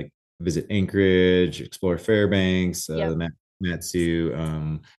contacting say like Visit Anchorage, Explore Fairbanks, the Matsu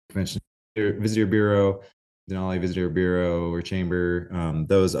Convention Visitor Bureau, Denali Visitor Bureau or Chamber.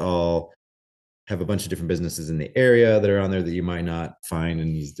 Those all have a bunch of different businesses in the area that are on there that you might not find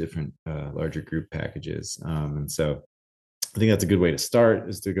in these different larger group packages. And so I think that's a good way to start,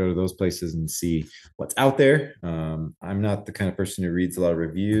 is to go to those places and see what's out there. I'm not the kind of person who reads a lot of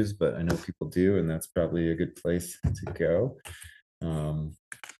reviews, but I know people do, and that's probably a good place to go.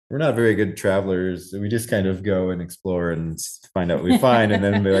 We're not very good travelers. We just kind of go and explore and find out what we find, and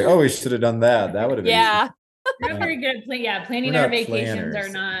then be like, oh, we should have done that. That would have been easy. We're not very good at planning our vacations. Are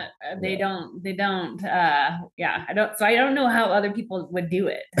not they don't I don't know how other people would do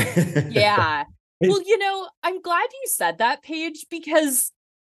it. Yeah. Well, I'm glad you said that, Paige, because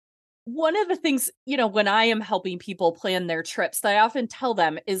one of the things, when I am helping people plan their trips, that I often tell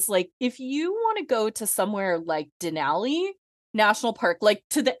them is like, if you want to go to somewhere like Denali National Park, like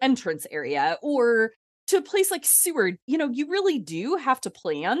to the entrance area, or to a place like Seward, you really do have to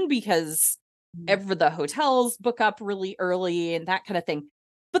plan, because the hotels book up really early and that kind of thing.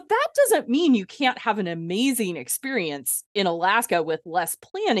 But that doesn't mean you can't have an amazing experience in Alaska with less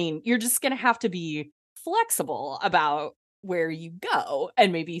planning. You're just going to have to be flexible about where you go,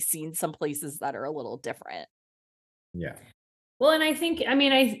 and maybe seeing some places that are a little different. Yeah. Well, and I think that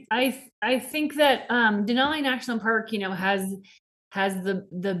Denali National Park, has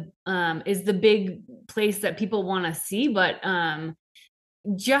the is the big place that people want to see, but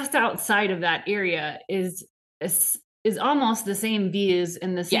just outside of that area is almost the same views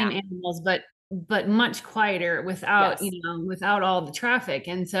and the same animals, but much quieter without without all the traffic.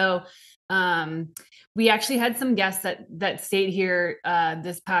 And so we actually had some guests that stayed here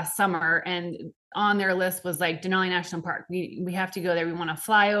this past summer, and on their list was like Denali National Park. We have to go there. We want to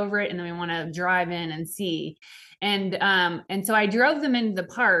fly over it, and then we want to drive in and see. And so I drove them into the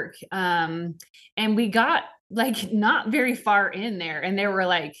park, and we got like not very far in there, and they were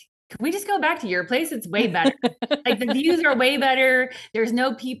like, can we just go back to your place? It's way better. Like the views are way better. There's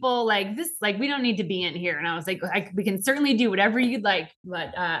no people like this. Like we don't need to be in here. And I was like, we can certainly do whatever you'd like.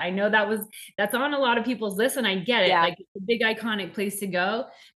 But I know that's on a lot of people's list, and I get it. Yeah. Like it's a big iconic place to go,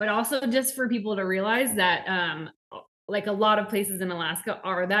 but also just for people to realize that like a lot of places in Alaska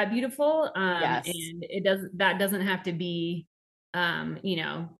are that beautiful. And that doesn't have to be,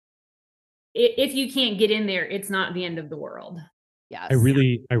 if you can't get in there, it's not the end of the world. Yes. I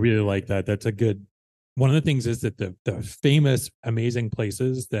really like that. That's a good one. Of the things is that the famous, amazing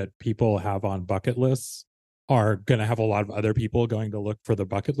places that people have on bucket lists are going to have a lot of other people going to look for the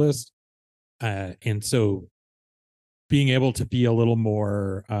bucket list. And so being able to be a little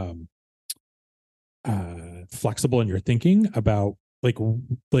more flexible in your thinking about like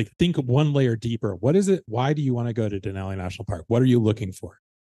think one layer deeper. What is it? Why do you want to go to Denali National Park? What are you looking for?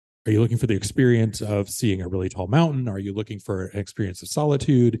 Are you looking for the experience of seeing a really tall mountain? Are you looking for an experience of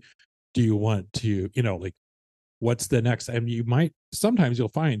solitude? Do you want to, like, what's the next? And sometimes you'll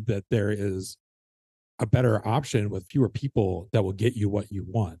find that there is a better option with fewer people that will get you what you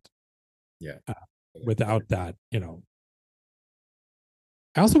want. Yeah. Without that, I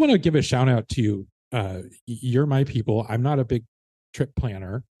also want to give a shout out to you're my people. I'm not a big trip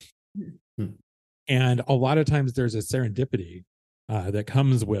planner. And a lot of times there's a serendipity that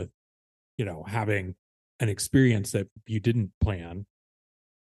comes with, having an experience that you didn't plan.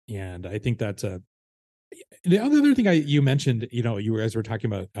 And I think that's the other thing you mentioned, you guys were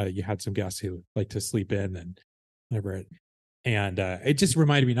talking about, you had some guests who like to sleep in and whatever. And it just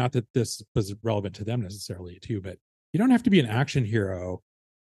reminded me, not that this was relevant to them necessarily too, but you don't have to be an action hero,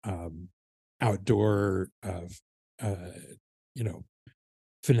 outdoor,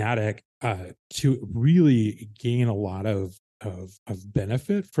 fanatic to really gain a lot of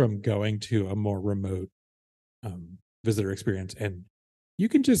benefit from going to a more remote visitor experience. And you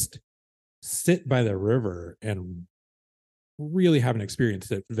can just sit by the river and really have an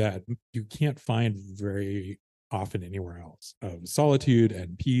experience that you can't find very often anywhere else, of solitude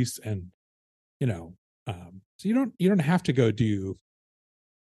and peace. And so you don't have to go do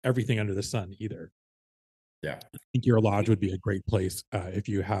everything under the sun either. Yeah, I think your lodge would be a great place if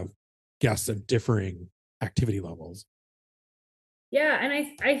you have guests of differing activity levels. Yeah, and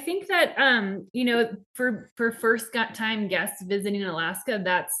I think that for first time guests visiting Alaska,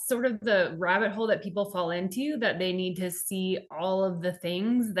 that's sort of the rabbit hole that people fall into, that they need to see all of the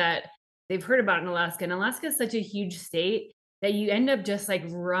things that they've heard about in Alaska. And Alaska is such a huge state that you end up just like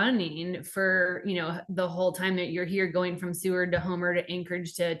running for, the whole time that you're here, going from Seward to Homer to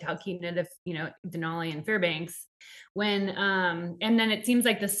Anchorage to Talkeetna to, Denali and Fairbanks. And then it seems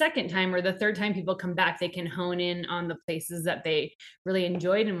like the second time or the third time people come back, they can hone in on the places that they really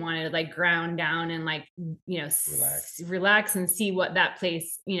enjoyed and wanted to like ground down and like, relax and see what that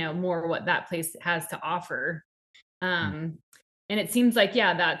place, more what that place has to offer. And it seems like,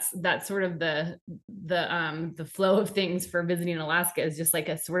 that's sort of the flow of things for visiting Alaska, is just like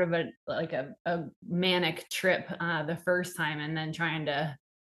a sort of a manic trip the first time, and then trying to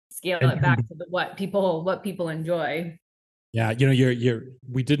scale it back to what people enjoy. Yeah,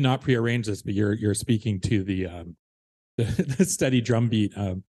 we did not prearrange this, but you're speaking to the steady drumbeat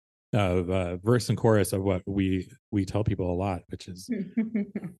of verse and chorus of what we tell people a lot, which is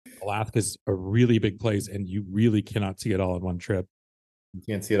Alaska's a really big place, and you really cannot see it all in one trip. You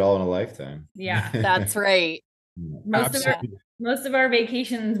can't see it all in a lifetime. Yeah, that's right. Most of our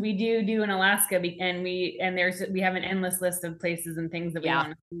vacations we do in Alaska, and we have an endless list of places and things that we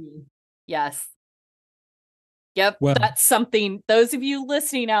want to see. Yes. Yep. Well, that's something, those of you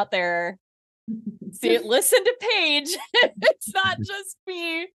listening out there, listen to Paige. It's not just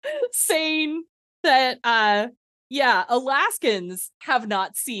me saying that Alaskans have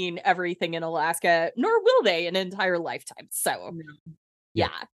not seen everything in Alaska, nor will they an entire lifetime. So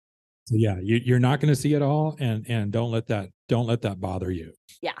So you're not going to see it all, and don't let that bother you.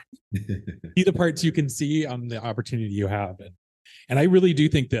 Yeah. See the parts you can see on the opportunity you have. And I really do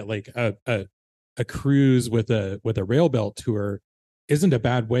think that like a cruise with a rail belt tour isn't a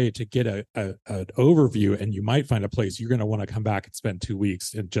bad way to get an overview, and you might find a place you're going to want to come back and spend 2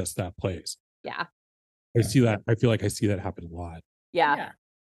 weeks in just that place. Yeah. I see that. I feel like I see that happen a lot. Yeah.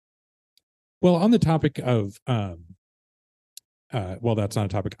 Well, on the topic of, well, that's not a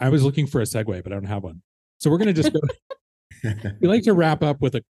topic. I was looking for a segue, but I don't have one. So we're going to just go. We like to wrap up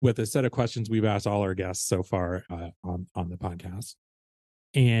with a set of questions we've asked all our guests so far on the podcast.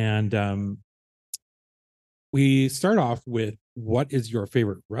 And we start off with, what is your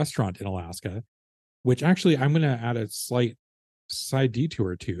favorite restaurant in Alaska? Which actually I'm going to add a slight side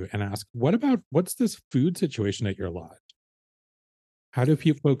detour to and ask, what's this food situation at your lodge? How do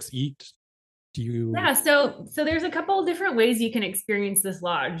folks eat? So there's a couple of different ways you can experience this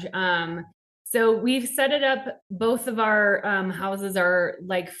lodge. So we've set it up. Both of our houses are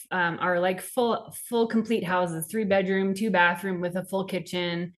like full complete houses, 3-bedroom, 2-bathroom with a full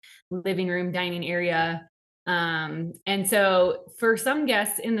kitchen, living room, dining area. And so for some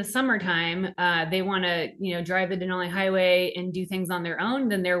guests in the summertime, they want to, drive the Denali Highway and do things on their own,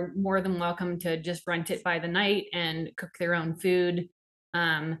 then they're more than welcome to just rent it by the night and cook their own food.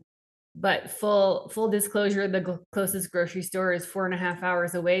 But full disclosure, the closest grocery store is 4.5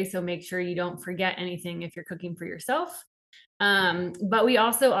 hours away. So make sure you don't forget anything if you're cooking for yourself. But we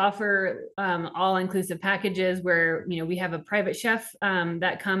also offer all-inclusive packages where, we have a private chef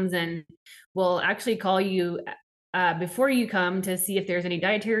that comes and will actually call you before you come to see if there's any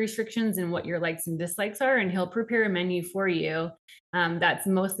dietary restrictions and what your likes and dislikes are. And he'll prepare a menu for you that's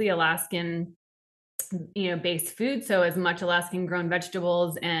mostly Alaskan, based food. So as much Alaskan grown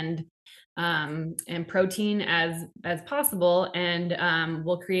vegetables and protein as possible. And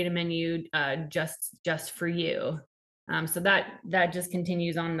we'll create a menu just for you. So that just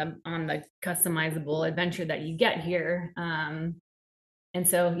continues on the customizable adventure that you get here. And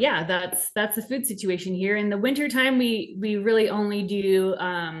so, that's the food situation here. In the wintertime, we really only do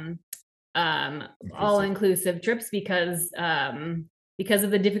all-inclusive trips because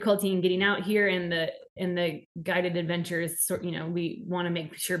of the difficulty in getting out here and the guided adventures. So, we want to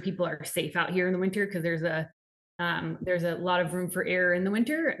make sure people are safe out here in the winter, because there's a lot of room for error in the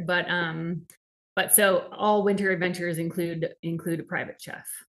winter. But so all winter adventures include a private chef.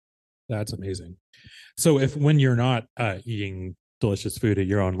 That's amazing. So when you're not eating delicious food at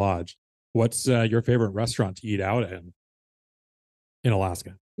your own lodge, what's your favorite restaurant to eat out in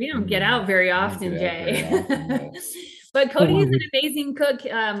Alaska? We don't get out very often, Jay. But Cody is an amazing cook.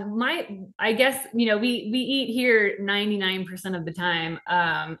 I guess, we eat here 99% of the time.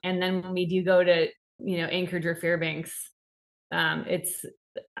 And then when we do go to, Anchorage or Fairbanks,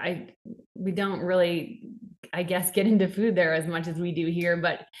 we don't really, I guess, get into food there as much as we do here,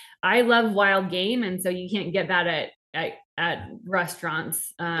 but I love wild game. And so you can't get that at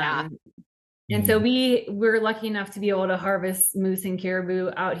restaurants. And so we're lucky enough to be able to harvest moose and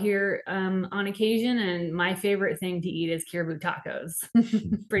caribou out here on occasion. And my favorite thing to eat is caribou tacos.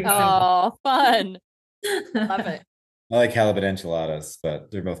 Pretty simple. Oh, fun. Love it. I like halibut enchiladas,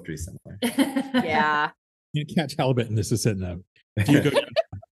 but they're both pretty similar. Yeah. You catch halibut in the Susitna.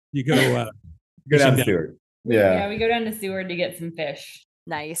 You go down to Seward. Yeah, we go down to Seward to get some fish.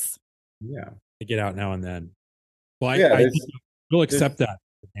 Nice. Yeah. I get out now and then. Well, we'll accept that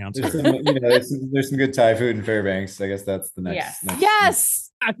answer. There's some good Thai food in Fairbanks. I guess that's the next.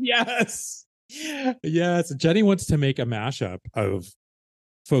 Yes. Jenny wants to make a mashup of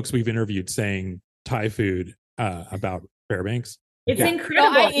folks we've interviewed saying Thai food about Fairbanks. It's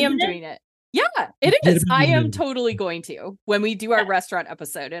incredible. I am doing it. Yeah, it is. I am totally going to when we do our restaurant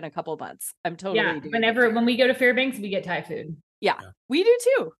episode in a couple months. I'm totally doing it. When we go to Fairbanks, we get Thai food. Yeah. We do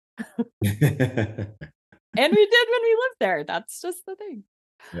too. And we did when we lived there. That's just the thing.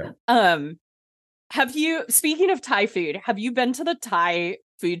 Yeah. Speaking of Thai food, have you been to the Thai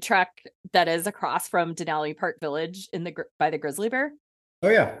food truck that is across from Denali Park Village by the Grizzly Bear? Oh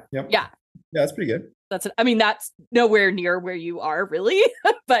yeah. Yep. Yeah. Yeah, that's pretty good. That's nowhere near where you are, really,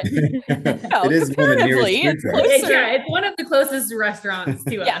 but it is comparatively, it's closer. It's one of the closest restaurants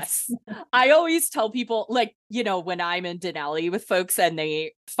to us. Yes, I always tell people, like, when I'm in Denali with folks and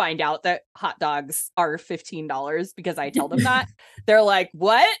they find out that hot dogs are $15 because I tell them that, they're like,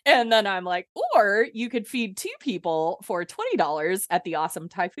 "What?" And then I'm like, "Or you could feed 2 people for $20 at the awesome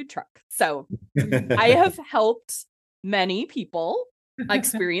Thai food truck." So I have helped many people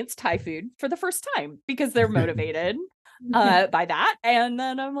experience Thai food for the first time because they're motivated by that, and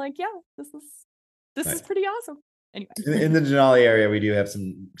then I'm like, this is pretty awesome. Anyway, in the Denali area, we do have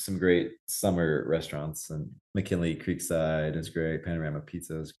some great summer restaurants, and McKinley Creekside is great. Panorama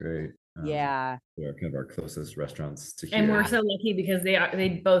Pizza is great. Yeah, they're kind of our closest restaurants to here. And we're so lucky because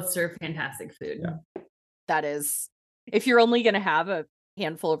they both serve fantastic food. Yeah, that is. If you're only going to have a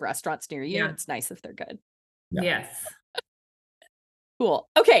handful of restaurants near you, it's nice if they're good. Yeah. Yes. Cool.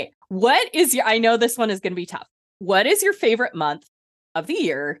 Okay. I know this one is going to be tough. What is your favorite month of the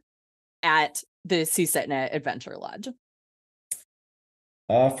year at the Susitna Adventure Lodge?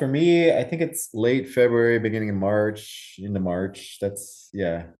 For me, I think it's late February, beginning of March, into March.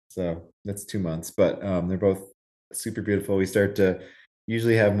 So that's 2 months, but they're both super beautiful. We start to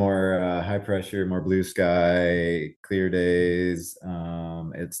usually have more high pressure, more blue sky, clear days.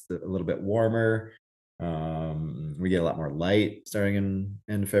 It's a little bit warmer. We get a lot more light starting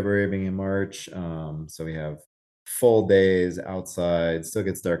in February, beginning in March. So we have full days outside. Still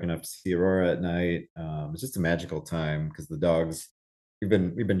gets dark enough to see aurora at night. It's just a magical time because the dogs. We've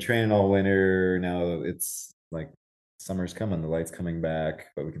been training all winter. Now it's like summer's coming, the light's coming back,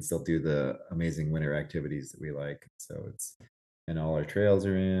 but we can still do the amazing winter activities that we like. So and all our trails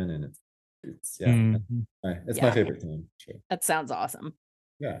are in, and it's my favorite time. Sure. That sounds awesome.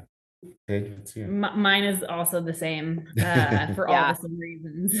 Yeah. Paige, it's you. Mine is also the same for all the same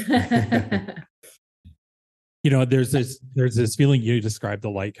reasons. There's this feeling you described, the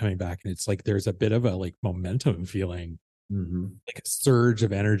light coming back, and it's like there's a bit of a like momentum feeling, like a surge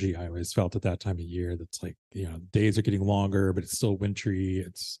of energy. I always felt at that time of year. That's like, days are getting longer, but it's still wintry.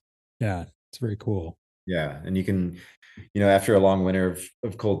 It's very cool. Yeah, and you can, after a long winter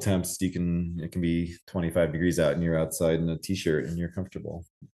of cold temps, it can be 25 degrees out, and you're outside in a t-shirt and you're comfortable.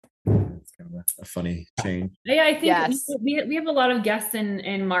 It's kind of a funny change. Yeah, I think we have a lot of guests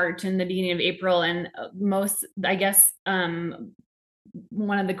in March and the beginning of April, and most, I guess,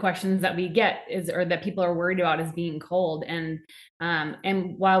 one of the questions that we get or that people are worried about is being cold. And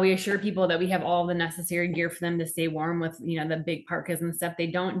while we assure people that we have all the necessary gear for them to stay warm with, the big parkas and stuff, they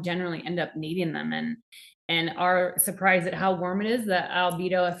don't generally end up needing them, and are surprised at how warm it is. The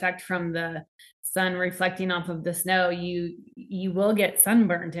albedo effect from the sun reflecting off of the snow, you will get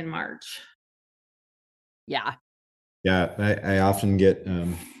sunburned in March. Yeah. I often get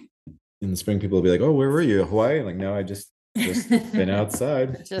in the spring, people will be like, "Oh, where were you? Hawaii?" I'm like, no, I just been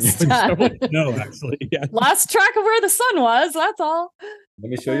outside. No, actually, yeah. Lost track of where the sun was. That's all. Let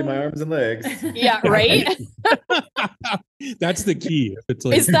me show you my arms and legs. Yeah, right. That's the key. It's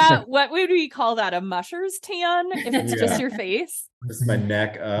like, is that what would we call that? A musher's tan? If it's just your face, just my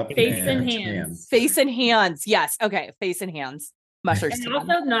neck up, face and hands. Face and hands. Yes. Okay. Face and hands. Musher's and tan.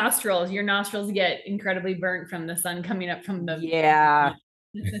 Also nostrils. Your nostrils get incredibly burnt from the sun coming up from the. Yeah.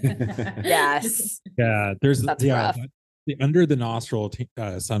 Yes. Yeah. That's rough. The under the nostril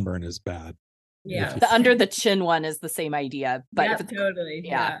sunburn is bad. Yeah. The under the chin one is the same idea, but yeah, totally.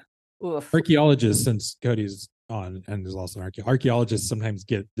 Yeah. Oof. Archaeologists, since Cody's on and there's also an archaeologists sometimes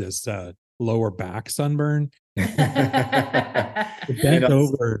get this lower back sunburn. Bent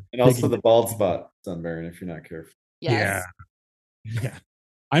over. And also the bald spot sunburn if you're not careful. Yes. Yeah.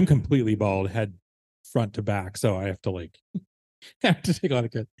 I'm completely bald, head front to back, so I have to take a lot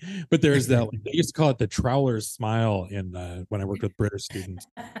of care. But there's that, they used to call it the Trower's smile in when I worked with British students.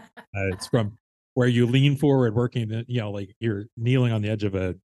 It's from where you lean forward working, like you're kneeling on the edge of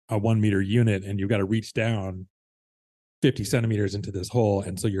a 1 meter unit and you've got to reach down 50 centimeters into this hole,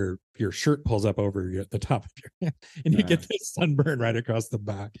 and so your shirt pulls up over the top of your head and you get this sunburn right across the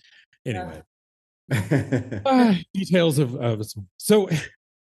back. Anyway, details of so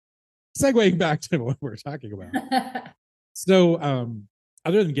segueing back to what we're talking about. So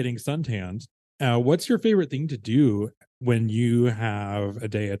other than getting suntanned, what's your favorite thing to do when you have a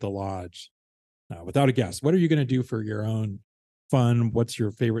day at the lodge without a guest? What are you going to do for your own fun? What's your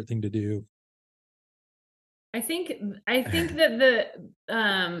favorite thing to do? I think that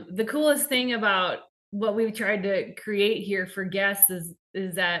the coolest thing about what we've tried to create here for guests is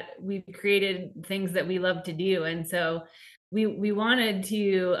that we've created things that we love to do. And so we wanted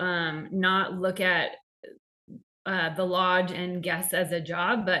to not look at the lodge and guests as a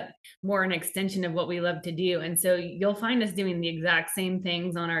job, but more an extension of what we love to do. And so you'll find us doing the exact same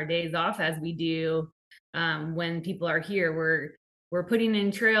things on our days off as we do when people are here. We're putting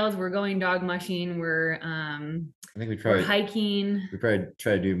in trails, we're going dog mushing, we're hiking. We probably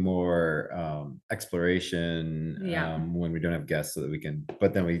try to do more exploration when we don't have guests, so that we can,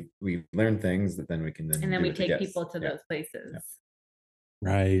 but then we learn things that then we can and then we take people to those places.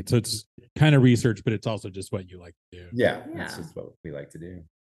 Right. So it's kind of research, but it's also just what you like to do. Yeah. That's just what we like to do.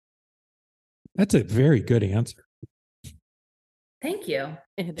 That's a very good answer. Thank you.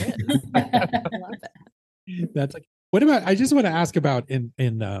 It is. I love it. That's what about, I just want to ask about in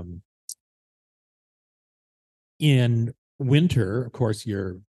winter, of course,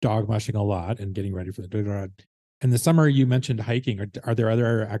 you're dog mushing a lot and getting ready for the dog run. In the summer, you mentioned hiking. Are there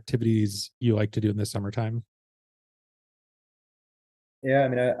other activities you like to do in the summertime? Yeah, I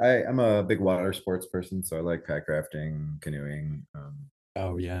mean, I'm a big water sports person, so I like pack rafting, canoeing.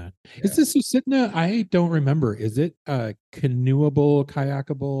 Oh yeah. Is this Susitna? I don't remember. Is it canoeable,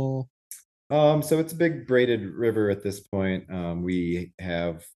 kayakable? So it's a big braided river at this point. We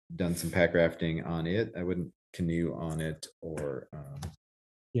have done some pack rafting on it. I wouldn't canoe on it, or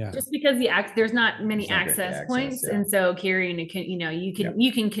just because there's not many access points, and so carrying you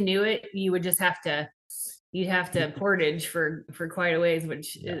can canoe it. You would just have to portage for quite a ways,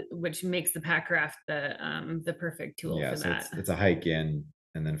 which makes the pack raft the perfect tool for that. It's a hike in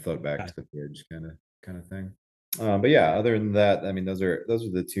and then float back to the bridge kind of thing. But yeah, other than that, I mean, those are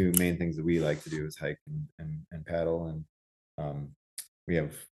the two main things that we like to do, is hike and paddle. And we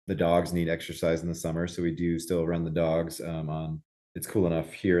have, the dogs need exercise in the summer, so we do still run the dogs it's cool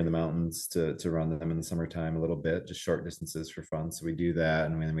enough here in the mountains to run them in the summertime a little bit, just short distances for fun. So we do that,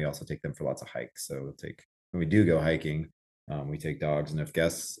 and then we also take them for lots of hikes. So when we do go hiking, we take dogs, and if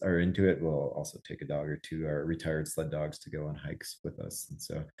guests are into it, we'll also take a dog or two, our retired sled dogs, to go on hikes with us. And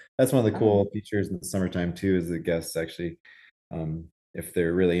so that's one of the cool features in the summertime too, is that guests actually, if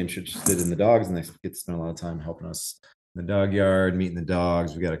they're really interested in the dogs, and they get to spend a lot of time helping us in the dog yard, meeting the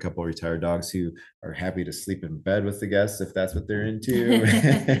dogs. We got a couple of retired dogs who are happy to sleep in bed with the guests if that's what they're into.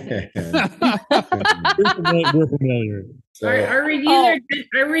 We're familiar. So, our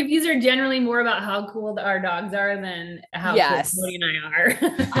reviews are generally more about how cool our dogs are than how cool Cody and I are.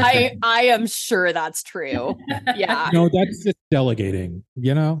 I am sure that's true. Yeah. No, that's just delegating.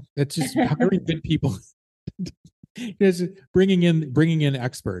 It's just hiring good people. It's bringing in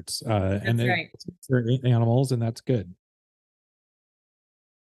experts and for animals, and that's good.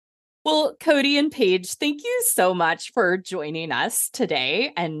 Well, Cody and Paige, thank you so much for joining us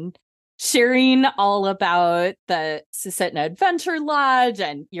today and sharing all about the Susitna Adventure Lodge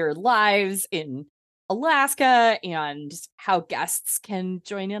and your lives in Alaska and how guests can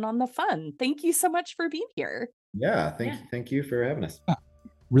join in on the fun. Thank you so much for being here. Yeah, thank you for having us.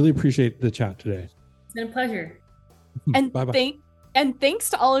 Really appreciate the chat today. It's been a pleasure. And bye-bye.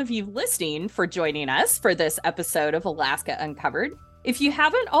 Thanks to all of you listening for joining us for this episode of Alaska Uncovered. If you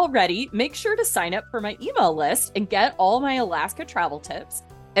haven't already, make sure to sign up for my email list and get all my Alaska travel tips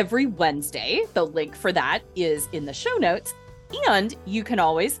every Wednesday. The link for that is in the show notes. And you can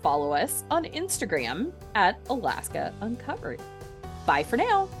always follow us on Instagram at Alaska Uncovered. Bye for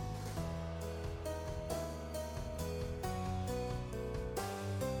now.